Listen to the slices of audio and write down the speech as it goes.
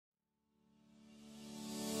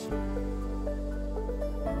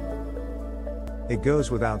It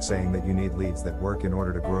goes without saying that you need leads that work in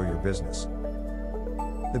order to grow your business.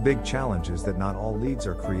 The big challenge is that not all leads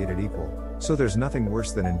are created equal, so there's nothing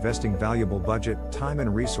worse than investing valuable budget, time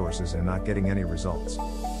and resources and not getting any results.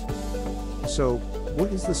 So,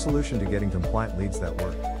 what is the solution to getting compliant leads that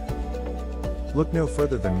work? Look no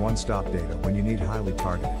further than one-stop data when you need highly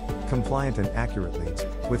targeted, compliant and accurate leads,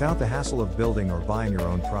 without the hassle of building or buying your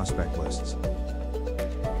own prospect lists.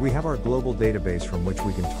 We have our global database from which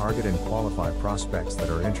we can target and qualify prospects that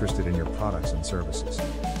are interested in your products and services.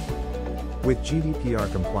 With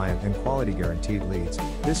GDPR compliant and quality guaranteed leads,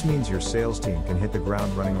 this means your sales team can hit the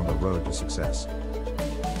ground running on the road to success.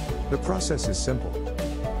 The process is simple.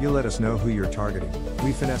 You let us know who you're targeting,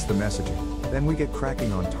 we finesse the messaging, then we get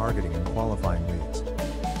cracking on targeting and qualifying leads.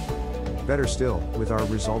 Better still, with our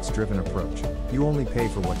results-driven approach, you only pay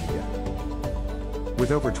for what you get. With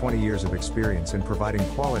over 20 years of experience in providing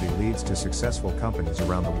quality leads to successful companies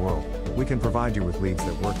around the world, we can provide you with leads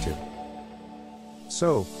that work too.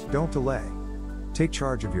 So, don't delay. Take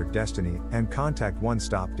charge of your destiny and contact One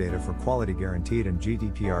Stop Data for quality guaranteed and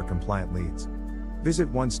GDPR compliant leads.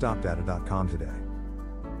 Visit onestopdata.com today.